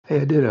Hey,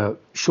 I did a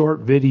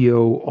short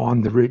video on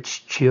the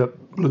RichChip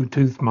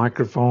Bluetooth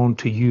microphone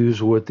to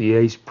use with the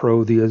Ace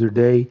Pro the other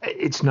day.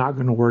 It's not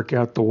going to work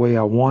out the way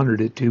I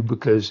wanted it to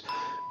because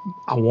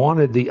I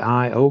wanted the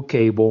I/O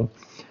cable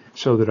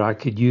so that I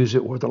could use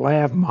it with a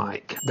lav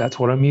mic. That's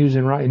what I'm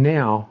using right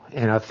now,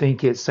 and I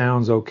think it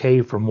sounds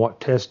okay from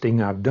what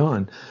testing I've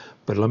done.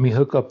 But let me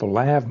hook up a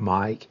lav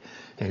mic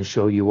and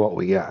show you what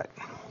we got.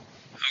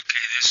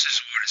 Okay, this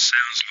is what it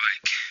sounds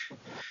like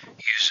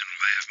using a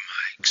lav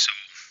mic. So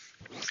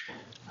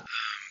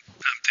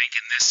I'm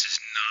thinking this is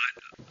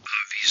not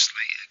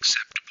obviously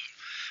acceptable.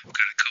 I've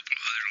got a couple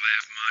of other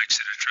lav mics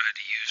that I tried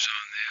to use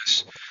on this,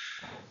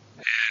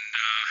 and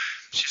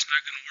it's just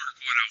not going to work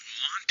what I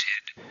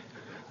wanted.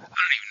 I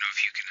don't even know if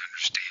you can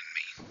understand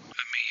me.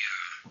 Let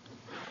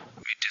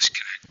me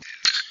disconnect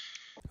this.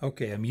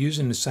 Okay, I'm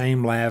using the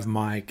same lav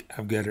mic.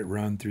 I've got it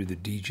run through the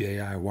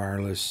DJI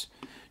wireless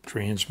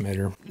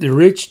transmitter. The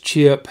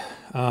RichChip,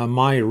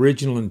 my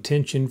original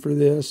intention for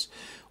this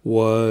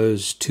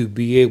was to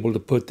be able to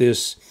put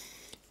this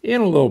in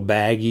a little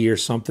baggie or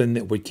something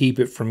that would keep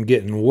it from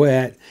getting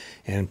wet,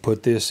 and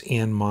put this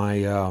in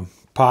my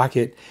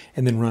pocket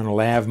and then run a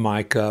lav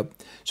mic up.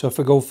 So if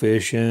I go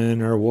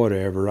fishing or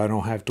whatever, I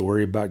don't have to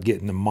worry about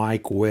getting the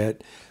mic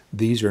wet.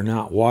 These are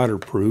not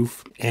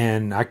waterproof,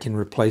 and I can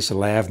replace a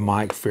lav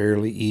mic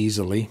fairly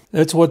easily.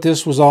 That's what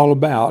this was all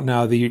about.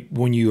 Now,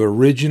 when you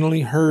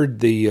originally heard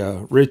the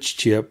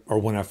RichChip, or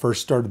when I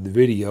first started the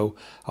video,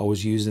 I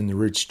was using the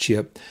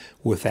RichChip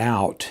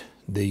without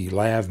the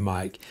lav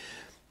mic.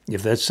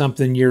 If that's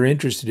something you're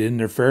interested in,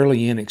 they're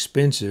fairly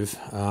inexpensive.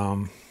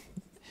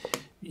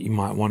 You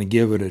might want to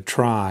give it a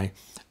try.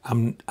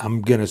 I'm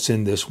going to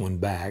send this one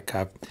back.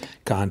 I've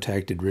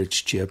contacted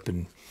RichChip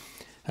and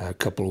a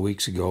couple of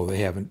weeks ago. They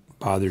haven't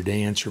bothered to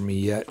answer me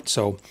yet.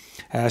 So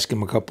I asked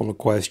them a couple of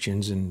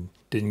questions and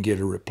didn't get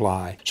a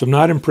reply. So I'm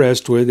not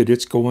impressed with it.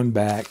 It's going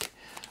back.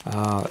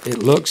 It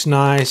looks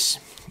nice.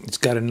 It's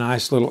got a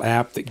nice little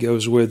app that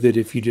goes with it.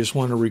 If you just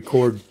want to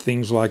record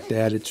things like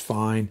that, it's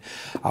fine.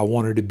 I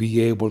wanted to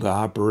be able to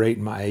operate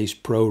my Ace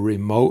Pro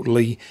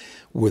remotely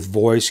with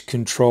voice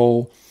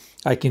control.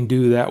 I can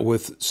do that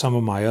with some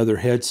of my other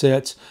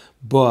headsets,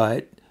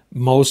 but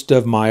most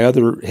of my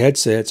other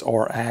headsets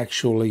are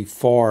actually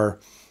for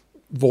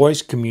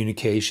voice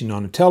communication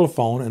on a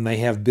telephone, and they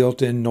have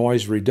built-in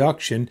noise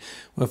reduction.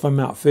 Well, if I'm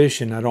out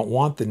fishing, I don't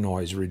want the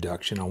noise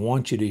reduction. I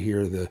want you to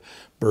hear the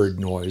bird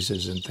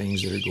noises and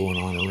things that are going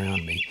on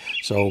around me.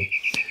 So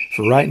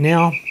for right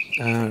now,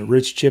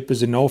 RichChip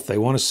is a no. If they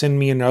want to send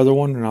me another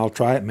one, and I'll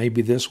try it.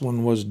 Maybe this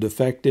one was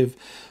defective,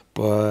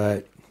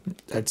 but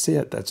that's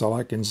it. That's all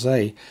I can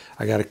say.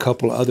 I got a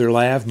couple of other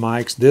lav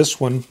mics. This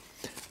one,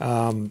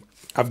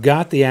 I've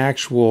got the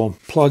actual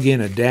plug-in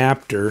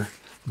adapter.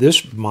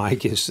 This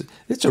mic it's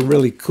a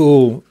really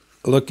cool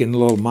looking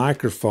little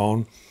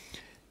microphone.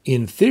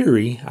 In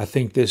theory, I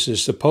think this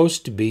is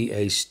supposed to be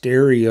a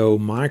stereo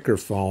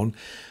microphone.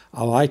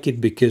 I like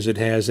it because it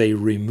has a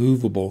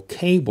removable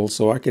cable,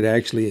 so I could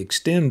actually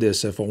extend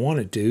this if I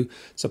wanted to.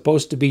 It's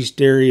supposed to be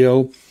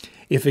stereo.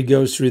 If it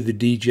goes through the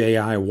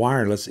DJI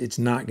wireless, it's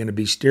not going to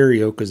be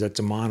stereo because that's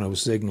a mono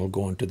signal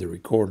going to the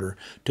recorder,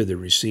 to the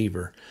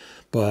receiver.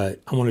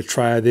 But I want to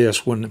try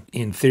this one.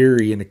 In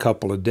theory, in a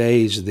couple of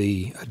days,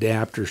 the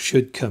adapter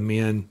should come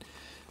in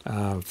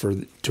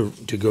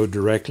to go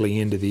directly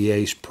into the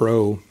Ace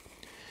Pro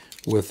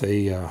with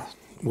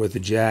a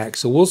jack.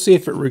 So we'll see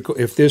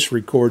if this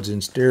records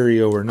in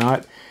stereo or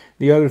not.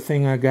 The other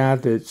thing I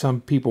got that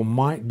some people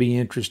might be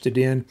interested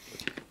in,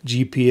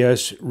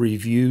 GPS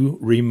review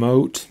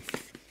remote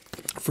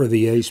for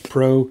the Ace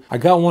Pro. I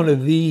got one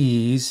of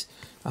these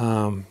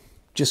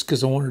just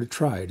because I wanted to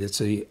try it. It's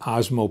a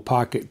Osmo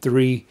Pocket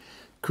 3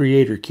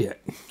 creator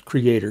kit,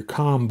 creator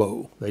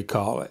combo they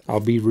call it. I'll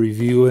be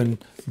reviewing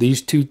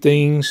these two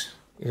things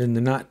in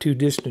the not too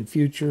distant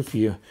future. If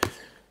you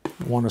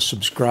want to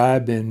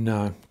subscribe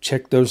and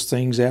check those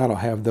things out, I'll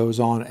have those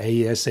on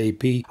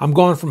ASAP. I'm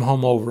going from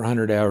home over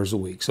 100 hours a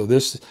week, so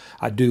this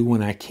I do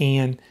when I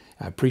can.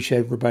 I appreciate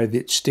everybody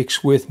that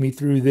sticks with me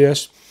through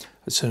this.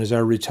 As soon as I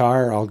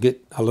retire, I'll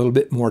get a little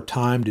bit more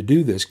time to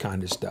do this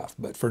kind of stuff.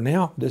 But for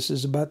now, this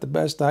is about the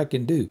best I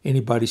can do.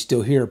 Anybody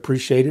still here,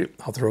 appreciate it.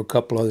 I'll throw a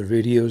couple other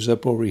videos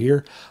up over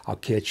here. I'll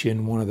catch you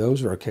in one of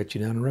those, or I'll catch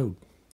you down the road.